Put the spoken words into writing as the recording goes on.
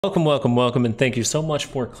Welcome, and thank you so much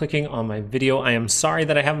for clicking on my video. I am sorry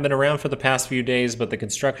that I haven't been around for the past few days, but the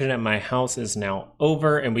construction at my house is now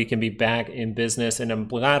over and we can be back in business. And I'm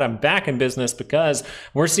glad I'm back in business because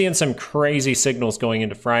we're seeing some crazy signals going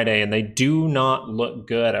into Friday and they do not look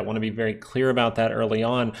good. I want to be very clear about that early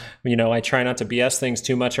on. You know, I try not to BS things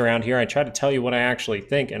too much around here. I try to tell you what I actually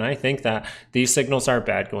think, and I think that these signals are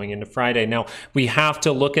bad going into Friday. Now, we have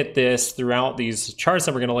to look at this throughout these charts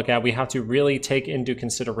that we're going to look at. We have to really take into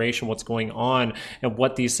consideration what's going on and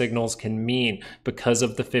what these signals can mean because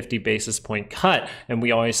of the 50 basis point cut. And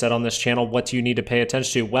we always said on this channel, what do you need to pay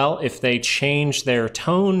attention to? Well, if they change their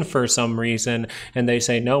tone for some reason and they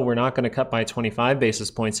say, no, we're not going to cut by 25 basis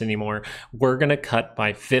points anymore, we're going to cut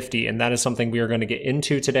by 50. And that is something we are going to get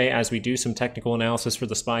into today as we do some technical analysis for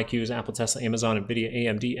the SPY Qs, Apple, Tesla, Amazon, Nvidia,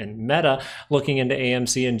 AMD, and Meta, looking into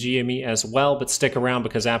AMC and GME as well. But stick around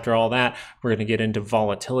because after all that, we're going to get into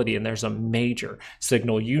volatility, and there's a major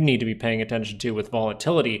signal you need to be paying attention to with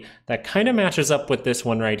volatility that kind of matches up with this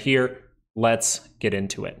one right here. Let's get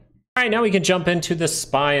into it. All right, now we can jump into the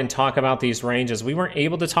SPY and talk about these ranges. We weren't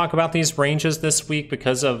able to talk about these ranges this week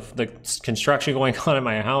because of the construction going on at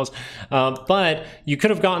my house, but you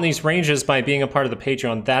could have gotten these ranges by being a part of the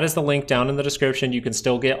Patreon. That is the link down in the description. You can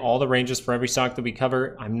still get all the ranges for every stock that we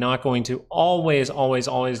cover. I'm not going to always,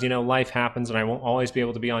 you know, life happens and I won't always be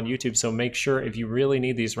able to be on YouTube. So make sure if you really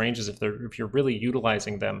need these ranges, if you're really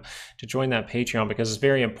utilizing them, to join that Patreon because it's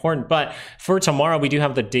very important. But for tomorrow, we do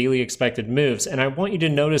have the daily expected moves. And I want you to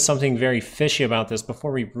notice something very fishy about this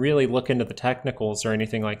before we really look into the technicals or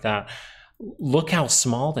anything like that. Look how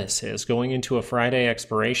small this is going into a Friday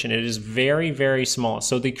expiration. It is very, very small.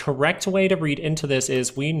 So the correct way to read into this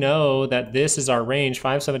is we know that this is our range,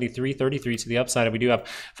 573.33 to the upside, and we do have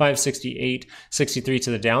 568.63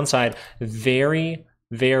 to the downside.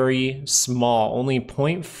 Very small, only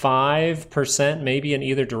 0.5% maybe in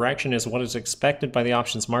either direction is what is expected by the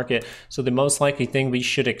options market. So the most likely thing we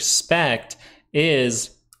should expect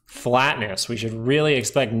is flatness. We should really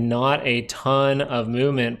expect not a ton of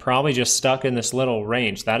movement, probably just stuck in this little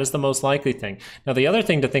range. That is the most likely thing. Now, the other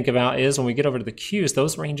thing to think about is when we get over to the Qs,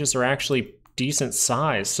 those ranges are actually decent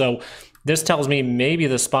size. So this tells me maybe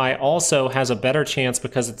the SPY also has a better chance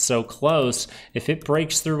because it's so close. If it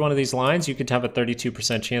breaks through one of these lines, you could have a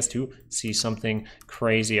 32% chance to see something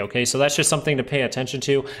crazy, okay? So that's just something to pay attention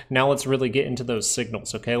to. Now let's really get into those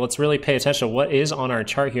signals, okay? Let's really pay attention to what is on our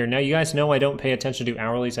chart here. Now, you guys know I don't pay attention to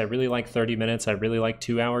hourlies. I really like 30 minutes. I really like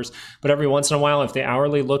 2 hours. But every once in a while, if the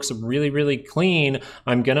hourly looks really clean,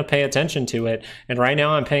 I'm gonna pay attention to it. And right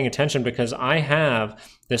now I'm paying attention because I have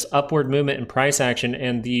this upward movement in price action,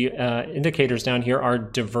 and the indicators down here are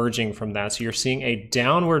diverging from that. So you're seeing a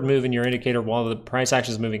downward move in your indicator while the price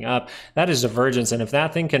action is moving up. That is divergence. And if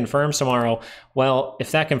that thing confirms tomorrow, well,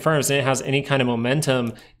 if that confirms and it has any kind of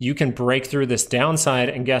momentum, you can break through this downside.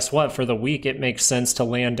 And guess what? For the week, it makes sense to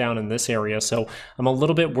land down in this area. So I'm a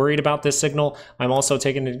little bit worried about this signal. I'm also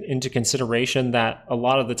taking into consideration that a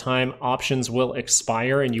lot of the time options will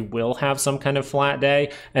expire and you will have some kind of flat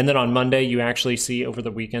day. And then on Monday, you actually see over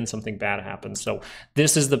the weekend something bad happens. So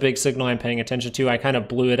this is the big signal I'm paying attention to. I kind of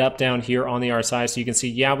blew it up down here on the RSI, so you can see,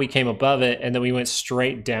 yeah, we came above it and then we went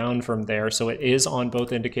straight down from there. So it is on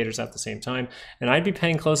both indicators at the same time, and I'd be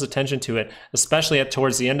paying close attention to it, especially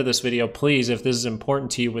towards the end of this video. Please, if this is important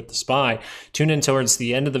to you with the SPY, tune in towards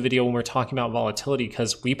the end of the video when we're talking about volatility,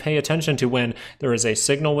 because we pay attention to when there is a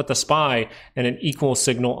signal with the SPY and an equal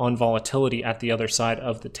signal on volatility at the other side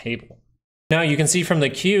of the table. Now you can see from the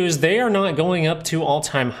Qs, they are not going up to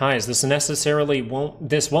all-time highs. This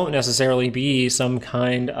won't necessarily be some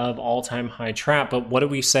kind of all-time high trap, but what do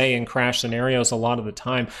we say in crash scenarios a lot of the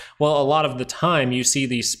time? Well, a lot of the time you see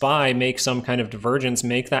the SPY make some kind of divergence,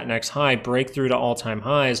 make that next high, break through to all-time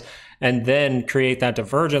highs, and then create that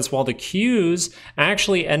divergence, while the Qs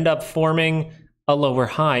actually end up forming a lower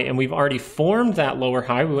high, and we've already formed that lower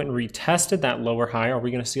high. We went and retested that lower high. Are we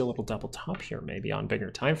going to see a little double top here maybe on bigger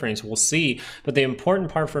time frames? We'll see. But the important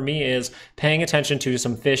part for me is paying attention to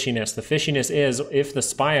some fishiness. The fishiness is, if the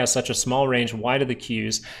SPY has such a small range, why do the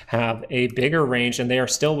Qs have a bigger range? And they are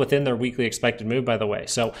still within their weekly expected move, by the way.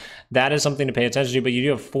 So that is something to pay attention to. But you do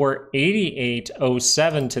have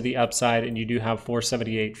 488.07 to the upside, and you do have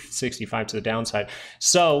 478.65 to the downside.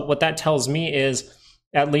 So what that tells me is,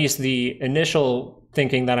 at least the initial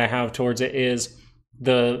thinking that I have towards it is,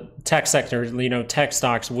 the tech sector, tech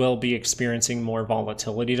stocks will be experiencing more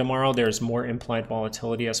volatility tomorrow. There's more implied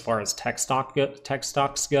volatility as far as tech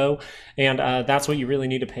stocks go. And that's what you really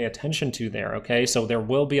need to pay attention to there, okay? So there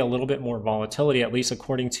will be a little bit more volatility, at least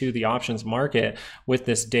according to the options market with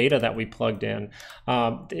this data that we plugged in.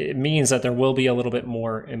 It means that there will be a little bit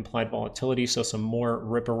more implied volatility, so some more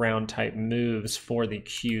rip around type moves for the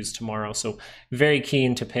Qs tomorrow. So very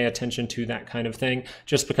keen to pay attention to that kind of thing.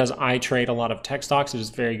 Just because I trade a lot of tech stocks, it is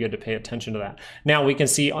very good to pay attention to that. Now we can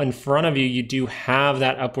see in front of you, you do have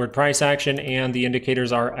that upward price action, and the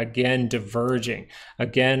indicators are again diverging.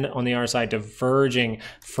 Again, on the RSI, diverging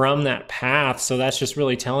from that path. So that's just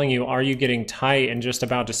really telling you, are you getting tight and just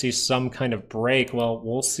about to see some kind of break? Well,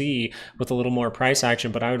 we'll see with a little more price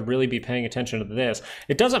action, but I would really be paying attention to this.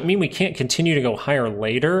 It doesn't mean we can't continue to go higher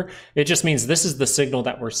later. It just means this is the signal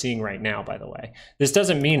that we're seeing right now, by the way. This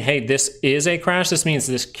doesn't mean, hey, this is a crash. This means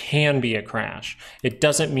this can be a crash. It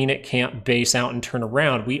doesn't mean it can't base out and turn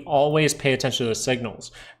around. We always pay attention to the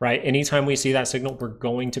signals, right? Anytime we see that signal, we're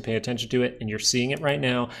going to pay attention to it, and you're seeing it right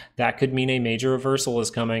now. That could mean a major reversal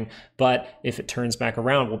is coming, but if it turns back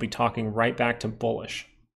around, we'll be talking right back to bullish.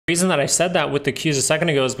 The reason that I said that with the Qs a second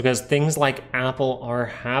ago is because things like Apple are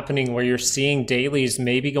happening where you're seeing dailies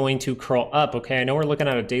maybe going to curl up. Okay, I know we're looking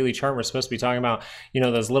at a daily chart. We're supposed to be talking about,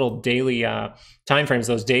 those little daily time frames,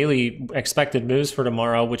 those daily expected moves for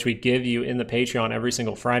tomorrow, which we give you in the Patreon every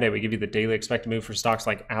single Friday. We give you the daily expected move for stocks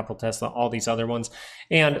like Apple, Tesla, all these other ones.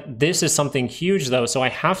 And this is something huge though. So I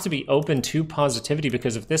have to be open to positivity,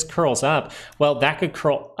 because if this curls up, well, that could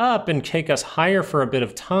curl up and take us higher for a bit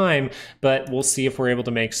of time, but we'll see if we're able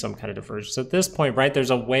to make some kind of divergence at this point, right? There's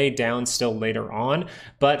a way down still later on,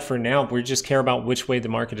 but for now, we just care about which way the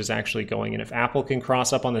market is actually going. And if Apple can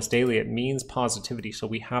cross up on this daily, it means positivity. So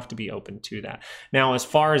we have to be open to that. Now, as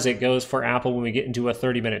far as it goes for Apple, when we get into a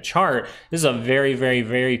 30-minute chart, this is a very, very,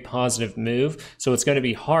 very positive move. So it's going to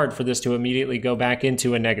be hard for this to immediately go back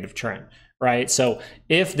into a negative trend, right? So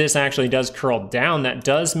if this actually does curl down, that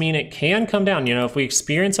does mean it can come down. If we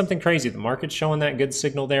experience something crazy, the market's showing that good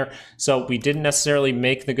signal there. So we didn't necessarily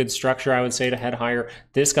make the good structure, I would say, to head higher.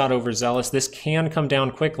 This got overzealous. This can come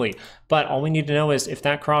down quickly. But all we need to know is if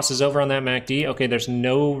that crosses over on that MACD, okay, there's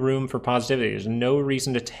no room for positivity. There's no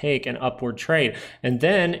reason to take an upward trade. And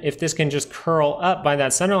then if this can just curl up by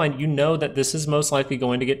that center line, you know that this is most likely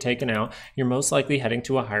going to get taken out. You're most likely heading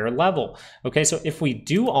to a higher level. Okay, so if we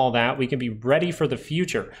do all that, we can be ready for the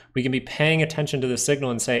future. We can be paying attention to the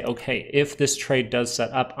signal and say, okay, if this trade does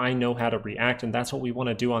set up, I know how to react. And that's what we want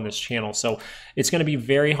to do on this channel. So it's going to be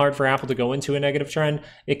very hard for Apple to go into a negative trend.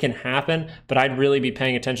 It can happen, but I'd really be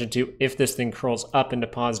paying attention to if this thing curls up into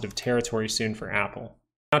positive territory soon for Apple.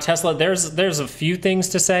 Now, Tesla, there's a few things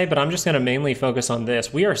to say, but I'm just going to mainly focus on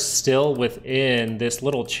this. We are still within this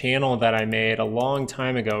little channel that I made a long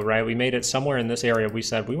time ago, right? We made it somewhere in this area. We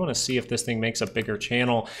said we want to see if this thing makes a bigger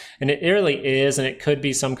channel, and it really is, and it could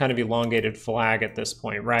be some kind of elongated flag at this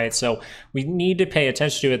point, right? So we need to pay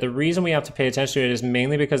attention to it. The reason we have to pay attention to it is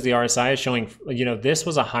mainly because the RSI is showing, this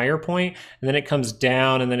was a higher point, and then it comes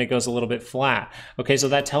down, and then it goes a little bit flat. Okay, so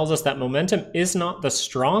that tells us that momentum is not the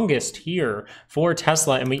strongest here for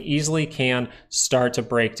Tesla, and we easily can start to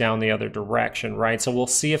break down the other direction, right? So we'll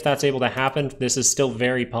see if that's able to happen. This is still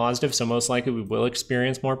very positive, so most likely we will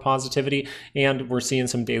experience more positivity, and we're seeing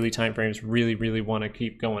some daily timeframes really, really want to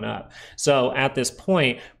keep going up. So at this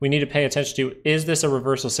point, we need to pay attention to, is this a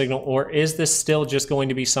reversal signal, or is this still just going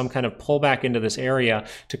to be some kind of pullback into this area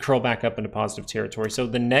to curl back up into positive territory? So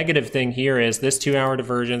the negative thing here is this 2-hour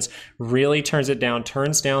divergence really turns it down,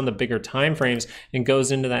 turns down the bigger timeframes, and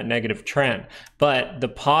goes into that negative trend. But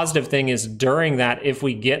the positive thing is during that, if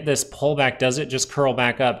we get this pullback, does it just curl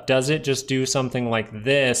back up? Does it just do something like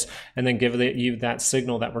this and then give you that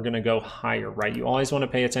signal that we're going to go higher, right? You always want to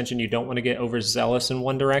pay attention. You don't want to get overzealous in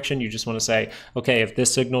one direction. You just want to say, okay, if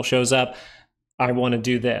this signal shows up, I want to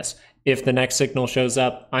do this. If the next signal shows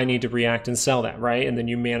up, I need to react and sell that, right? And then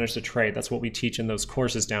you manage the trade. That's what we teach in those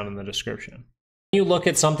courses down in the description. You look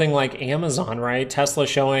at something like Amazon, right? Tesla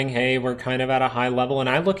showing, hey, we're kind of at a high level. And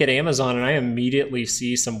I look at Amazon and I immediately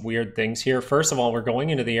see some weird things here. First of all, we're going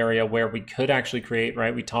into the area where we could actually create,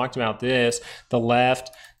 right? We talked about this, the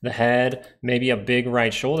left, the head, maybe a big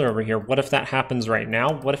right shoulder over here. What if that happens right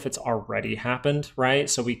now? What if it's already happened, right?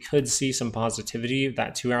 So we could see some positivity.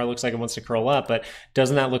 That 2-hour looks like it wants to curl up, but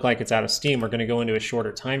doesn't that look like it's out of steam? We're going to go into a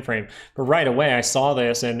shorter time frame. But right away, I saw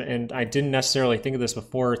this, and I didn't necessarily think of this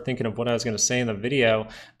before thinking of what I was going to say in the video,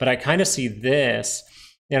 but I kind of see this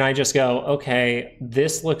and I just go, okay,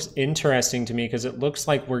 this looks interesting to me because it looks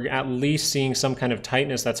like we're at least seeing some kind of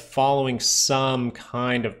tightness that's following some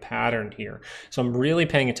kind of pattern here. So I'm really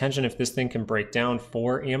paying attention if this thing can break down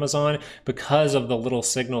for Amazon because of the little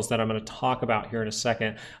signals that I'm going to talk about here in a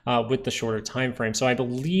second with the shorter time frame. So I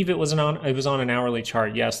believe it was on an hourly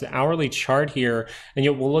chart. Yes, the hourly chart here, and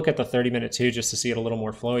we'll look at the 30-minute too just to see it a little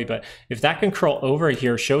more flowy. But if that can curl over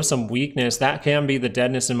here, show some weakness, that can be the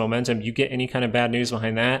deadness in momentum. You get any kind of bad news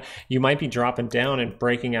behind that, you might be dropping down and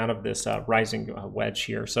breaking out of this rising wedge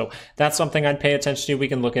here. So that's something I'd pay attention to. We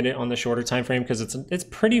can look at it on the shorter time frame because it's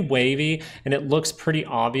pretty wavy and it looks pretty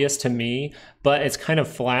obvious to me, but it's kind of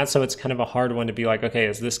flat, so it's kind of a hard one to be like, okay,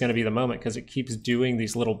 is this going to be the moment? Because it keeps doing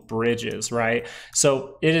these little bridges, right?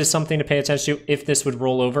 So it is something to pay attention to if this would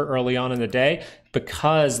roll over early on in the day.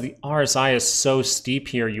 Because the RSI is so steep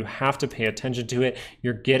here, you have to pay attention to it.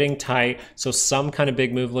 You're getting tight, so some kind of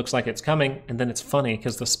big move looks like it's coming, and then it's funny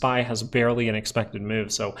because the SPY has barely an expected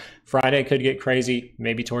move. So Friday could get crazy,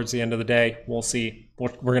 maybe towards the end of the day. We'll see. We're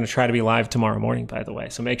going to try to be live tomorrow morning, by the way.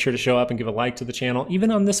 So make sure to show up and give a like to the channel,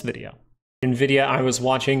 even on this video. NVIDIA, I was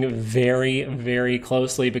watching very, very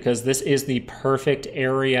closely because this is the perfect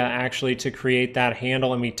area actually to create that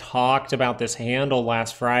handle. And we talked about this handle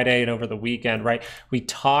last Friday and over the weekend, right? We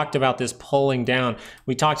talked about this pulling down.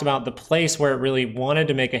 We talked about the place where it really wanted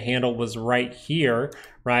to make a handle was right here,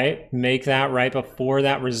 right? Make that right before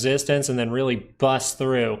that resistance and then really bust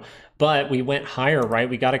through. But we went higher, right?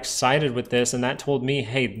 We got excited with this, and that told me,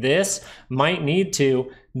 hey, this might need to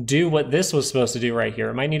do what this was supposed to do right here.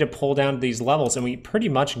 It might need to pull down to these levels, and we pretty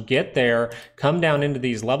much get there, come down into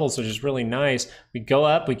these levels, which is really nice. We go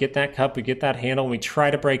up, we get that cup, we get that handle, and we try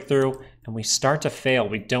to break through, and we start to fail.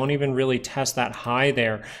 We don't even really test that high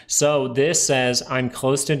there. So this says I'm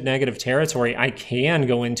close to negative territory. I can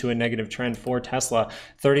go into a negative trend for Tesla.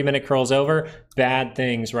 30-minute curls over, bad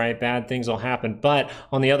things, right? Bad things will happen. But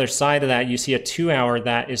on the other side of that, you see a 2-hour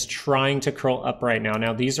that is trying to curl up right now.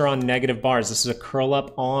 Now, these are on negative bars. This is a curl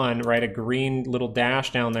up on, right, a green little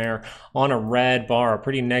dash down there on a red bar, a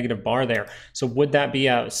pretty negative bar there. So would that be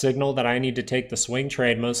a signal that I need to take the swing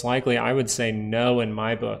trade? Most likely, I would say no in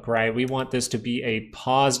my book, right? We want this to be a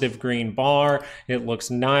positive green bar. It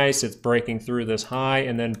looks nice. It's breaking through this high,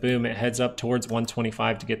 and then boom, it heads up towards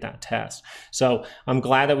 125 to get that test. So I'm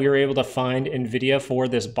glad that we were able to find NVIDIA for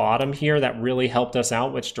this bottom here. That really helped us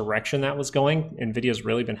out which direction that was going. NVIDIA's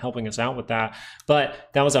really been helping us out with that. But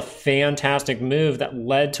that was a fantastic move that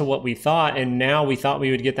led to what we thought, and now we thought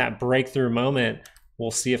we would get that breakthrough moment.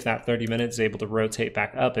 We'll see if that 30 minutes is able to rotate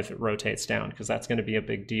back up if it rotates down, because that's going to be a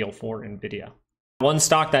big deal for NVIDIA. One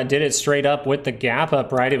stock that did it straight up with the gap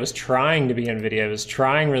up, right? It was trying to be NVIDIA. It was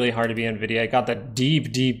trying really hard to be NVIDIA. It got that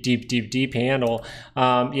deep handle.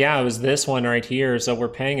 Yeah, it was this one right here. So we're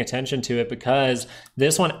paying attention to it because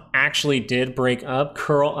this one actually did break up,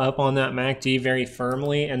 curl up on that MACD very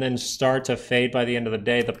firmly, and then start to fade by the end of the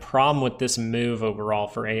day. The problem with this move overall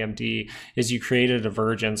for AMD is you create a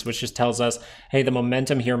divergence, which just tells us, hey, the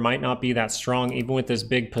momentum here might not be that strong. Even with this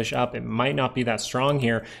big push up, it might not be that strong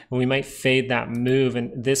here, and we might fade that move.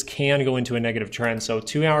 And this can go into a negative trend. So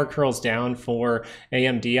 2-hour curls down for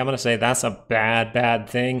AMD, I'm going to say that's a bad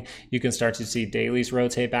thing. You can start to see dailies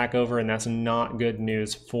rotate back over, and that's not good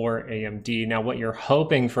news for AMD. Now, what you're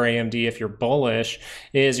hoping for AMD, if you're bullish,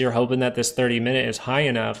 is you're hoping that this 30-minute is high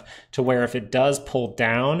enough to where if it does pull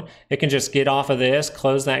down, it can just get off of this,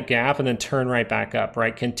 close that gap, and then turn right back up,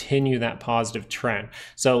 right? Continue that positive trend.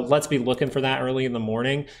 So let's be looking for that early in the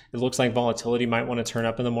morning. It looks like volatility might want to turn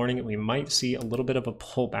up in the morning, and we might see a little bit of a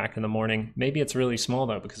pullback in the morning. Maybe it's really small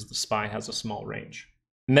though, because the SPY has a small range.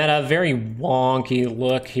 Meta, very wonky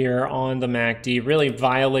look here on the MACD, really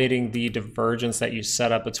violating the divergence that you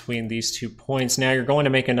set up between these 2 points. Now you're going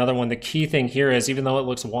to make another one. The key thing here is, even though it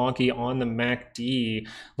looks wonky on the MACD,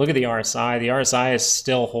 look at the RSI. The RSI is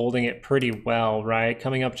still holding it pretty well, right?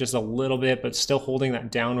 Coming up just a little bit, but still holding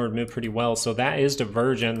that downward move pretty well. So that is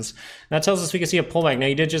divergence. That tells us we can see a pullback. Now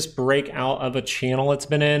you did just break out of a channel it's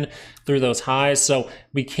been in through those highs. So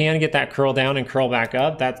we can get that curl down and curl back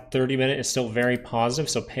up. That 30-minute is still very positive.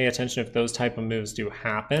 So pay attention if those type of moves do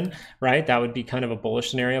happen, right? That would be kind of a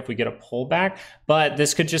bullish scenario if we get a pullback, but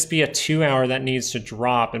this could just be a 2-hour that needs to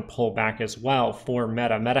drop and pull back as well for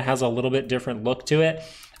Meta. Meta has a little bit different look to it.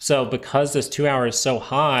 So because this 2-hour is so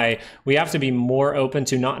high, we have to be more open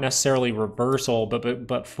to not necessarily reversal,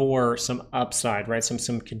 but for some upside, right?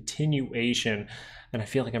 Some continuation. and I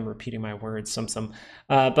feel like I'm repeating my words,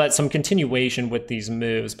 but some continuation with these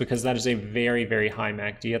moves, because that is a very, very high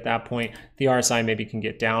MACD at that point. The RSI maybe can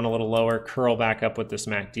get down a little lower, curl back up with this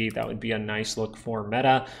MACD. That would be a nice look for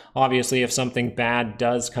Meta. Obviously, if something bad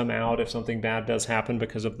does come out, if something bad does happen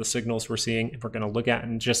because of the signals we're seeing, we're going to look at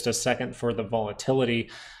in just a second for the volatility.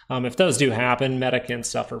 If those do happen, Meta can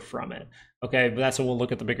suffer from it. Okay, but that's when we'll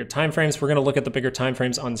look at the bigger time frames. We're going to look at the bigger time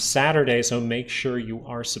frames on Saturday, so make sure you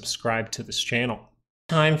are subscribed to this channel.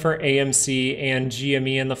 Time for AMC and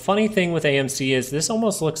GME, and the funny thing with AMC is this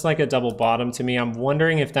almost looks like a double bottom to me. I'm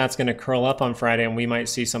wondering if that's going to curl up on Friday and we might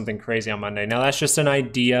see something crazy on Monday. Now that's just an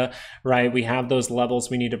idea, right? We have those levels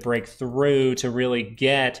we need to break through to really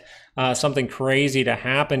get something crazy to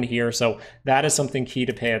happen here. So that is something key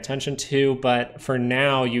to pay attention to. But for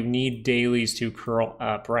now, you need dailies to curl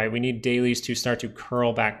up, right? We need dailies to start to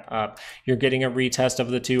curl back up. You're getting a retest of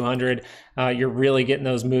the 200. You're really getting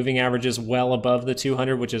those moving averages well above the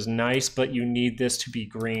 200, which is nice, but you need this to be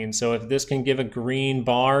green. So if this can give a green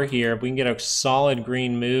bar here, if we can get a solid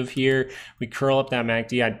green move here, we curl up that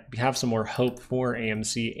MACD, I have some more hope for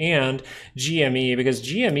AMC and GME, because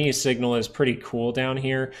GME's signal is pretty cool down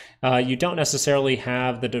here. You don't necessarily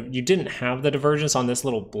have you didn't have the divergence on this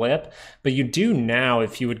little blip, but you do now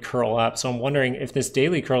if you would curl up. So I'm wondering if this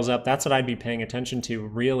daily curls up, that's what I'd be paying attention to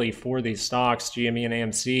really for these stocks, GME and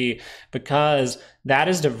AMC, because that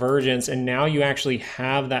is divergence, and now you actually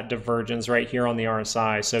have that divergence right here on the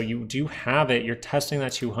RSI. So you do have it, you're testing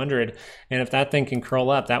that 200, and if that thing can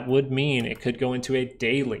curl up, that would mean it could go into a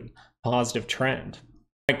daily positive trend.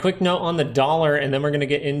 A quick note on the dollar, and then we're going to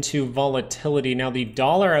get into volatility. Now, the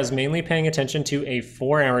dollar, I was mainly paying attention to a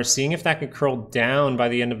 4-hour, seeing if that could curl down by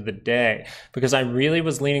the end of the day, because I really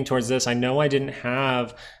was leaning towards this. I know I didn't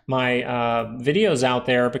have my videos out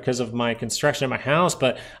there because of my construction at my house,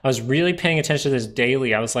 but I was really paying attention to this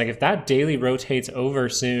daily. I was like, if that daily rotates over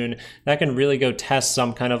soon, that can really go test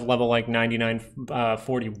some kind of level like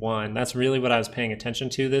 99.41. That's really what I was paying attention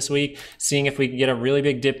to this week, seeing if we can get a really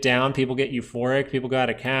big dip down. People get euphoric, people go out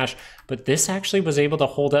of cash, but this actually was able to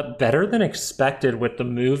hold up better than expected with the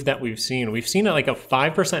move that we've seen. We've seen like a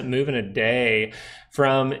 5% move in a day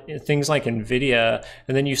from things like NVIDIA,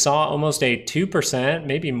 and then you saw almost a 2%,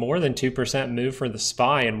 maybe more than 2% move for the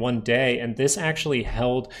SPY in one day, and this actually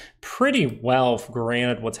held pretty well,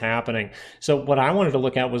 granted what's happening. So what I wanted to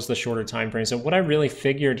look at was the shorter time frames, and what I really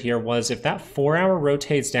figured here was if that 4-hour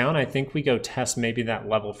rotates down, I think we go test maybe that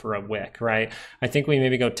level for a wick, right? I think we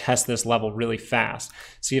maybe go test this level really fast.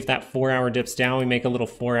 See if that 4-hour dips down, we make a little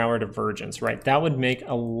 4-hour divergence, right? That would make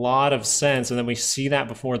a lot of sense, and then we see that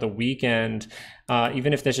before the weekend.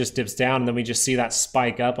 Even if this just dips down and then we just see that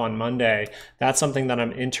spike up on Monday, that's something that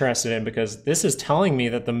I'm interested in, because this is telling me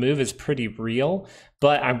that the move is pretty real,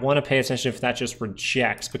 but I want to pay attention if that just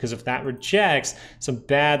rejects, because if that rejects, some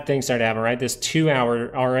bad things start to happen, right? This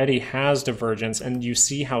 2-hour already has divergence, and you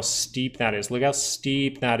see how steep that is. Look how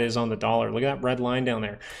steep that is on the dollar. Look at that red line down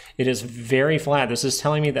there. It is very flat. This is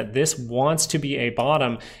telling me that this wants to be a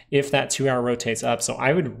bottom if that 2-hour rotates up. So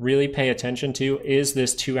I would really pay attention to, is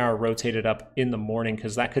this 2-hour rotated up in the morning,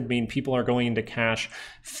 because that could mean people are going into cash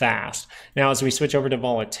fast. Now, as we switch over to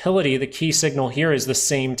volatility, the key signal here is the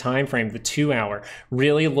same time frame, the 2-hour.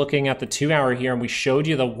 Really looking at the 2-hour here, and we showed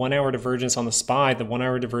you the 1-hour divergence on the SPY, the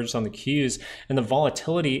 1-hour divergence on the Qs, and the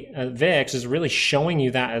volatility VIX is really showing you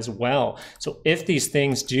that as well. So if these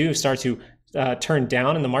things do start to turn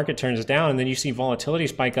down and the market turns down, and then you see volatility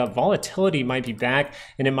spike up, volatility might be back,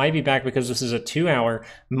 and it might be back because this is a 2-hour,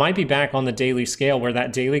 might be back on the daily scale, where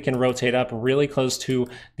that daily can rotate up really close to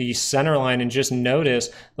the center line. And just notice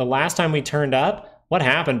the last time we turned up, what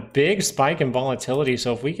happened? Big spike in volatility.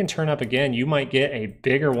 So if we can turn up again, you might get a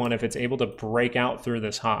bigger one if it's able to break out through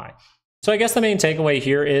this high. So I guess the main takeaway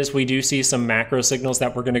here is we do see some macro signals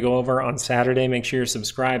that we're going to go over on Saturday. Make sure you're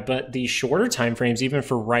subscribed, but the shorter time frames, even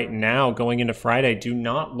for right now going into Friday, do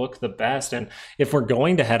not look the best. And if we're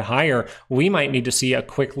going to head higher, we might need to see a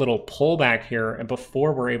quick little pullback here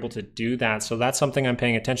before we're able to do that. So that's something I'm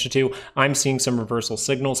paying attention to. I'm seeing some reversal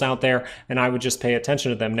signals out there, and I would just pay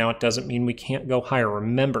attention to them. Now, it doesn't mean we can't go higher.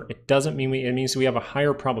 Remember, it doesn't mean it means we have a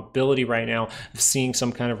higher probability right now of seeing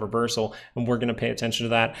some kind of reversal, and we're going to pay attention to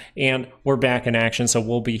that. And we're back in action, so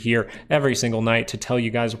we'll be here every single night to tell you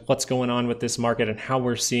guys what's going on with this market and how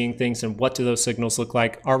we're seeing things and what do those signals look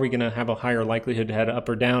like. Are we going to have a higher likelihood to head up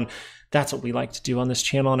or down? That's what we like to do on this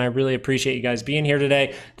channel, and I really appreciate you guys being here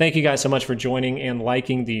today. Thank you guys so much for joining and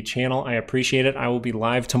liking the channel. I appreciate it. I will be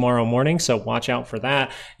live tomorrow morning, so watch out for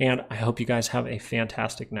that, and I hope you guys have a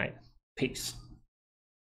fantastic night. Peace.